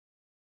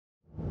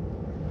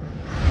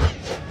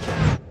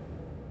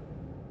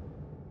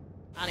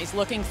And he's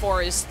looking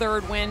for his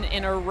third win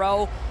in a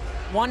row.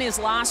 Won his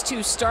last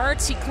two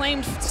starts. He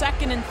claimed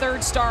second and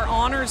third star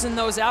honors in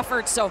those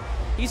efforts, so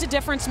he's a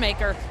difference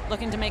maker,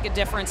 looking to make a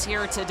difference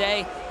here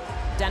today.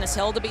 Dennis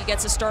Hildeby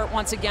gets a start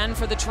once again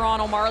for the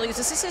Toronto Marlies.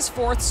 This is his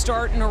fourth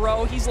start in a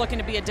row. He's looking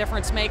to be a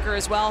difference maker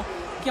as well,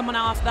 coming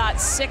off that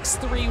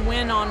 6-3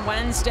 win on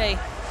Wednesday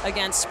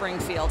against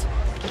Springfield.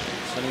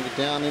 Sending it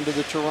down into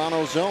the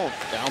Toronto zone,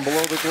 down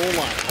below the goal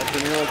line.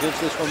 Edmonton gives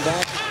this one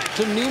back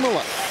to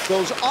Niemela.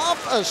 Goes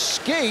off a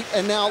skate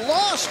and now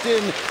lost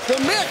in the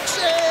mix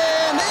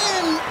and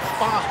in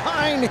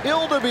behind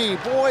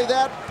Hildeby. Boy,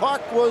 that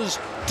puck was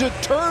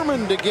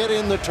determined to get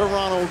in the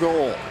Toronto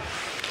goal.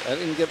 That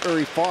didn't get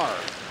very far.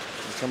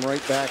 Come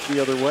right back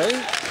the other way.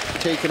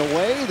 Taken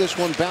away. This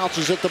one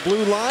bounces at the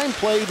blue line.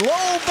 Played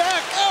low,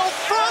 back out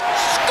front.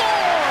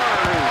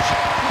 Scores!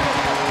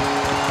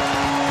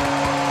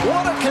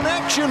 What a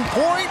connection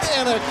point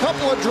and a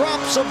couple of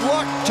drops of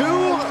luck too.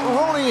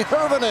 Roni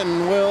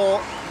Hirvonen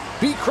will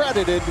be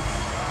credited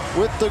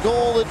with the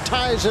goal that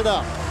ties it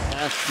up.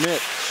 Pass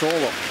Schmidt,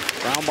 solo,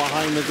 down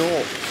behind the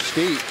goal.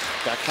 Steve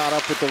got caught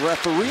up with the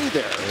referee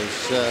there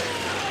as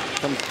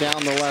comes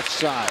down the left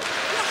side.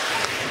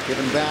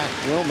 Given back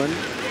Willman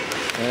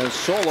as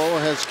Solo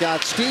has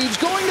got Steeves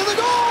going to the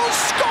goal.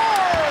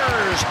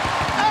 Scores!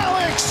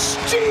 Alex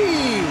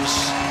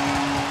Steeves!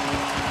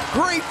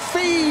 Great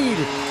feed.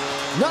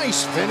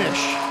 Nice finish.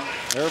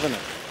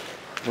 Hirvonen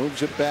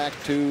moves it back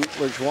to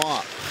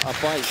Lajoie.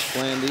 Up ice.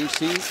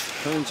 Blandisi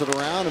turns it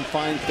around and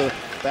finds the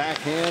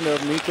backhand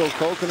of Mikko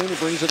Kokkonen, who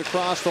brings it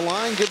across the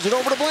line, gives it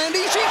over to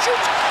Blandisi,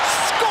 shoots,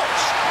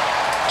 scores!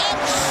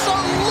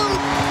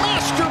 Absolute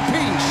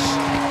masterpiece!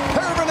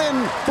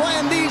 Hirvonen,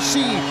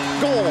 Blandisi,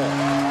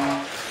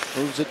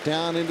 goal. Moves it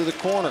down into the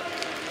corner.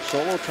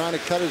 Solo trying to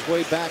cut his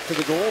way back to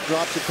the goal,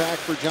 drops it back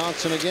for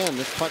Johnson again.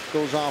 This puck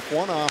goes off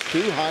one, off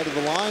two, high to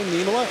the line.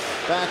 Niemela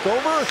back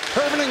over.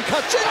 Hirvonen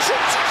cuts in,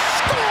 shoots,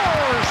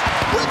 scores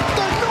with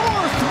the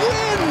north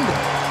wind.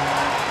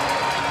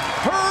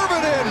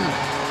 Hirvonen,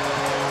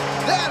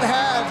 that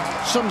had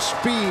some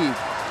speed.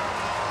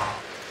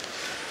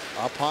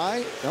 Up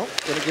high, nope,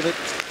 gonna give it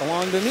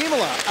along to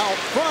Niemela. Out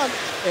front,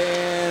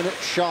 and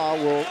Shaw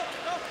will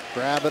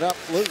grab it up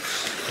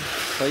loose.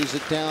 Plays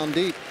it down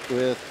deep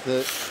with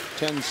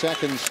 10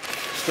 seconds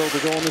still to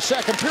go in the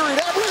second period.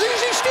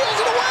 Abruzzese steals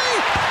it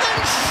away,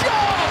 and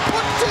Shaw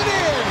puts it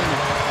in.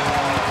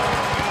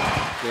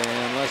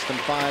 And less than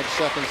 5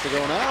 seconds to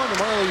go now, and the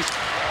Marlies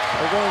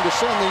are going to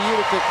send the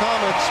Utica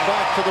Comets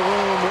back to the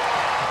room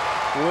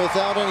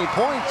without any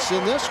points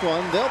in this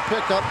one. They'll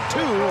pick up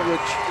 2,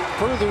 which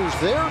furthers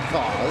their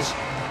cause.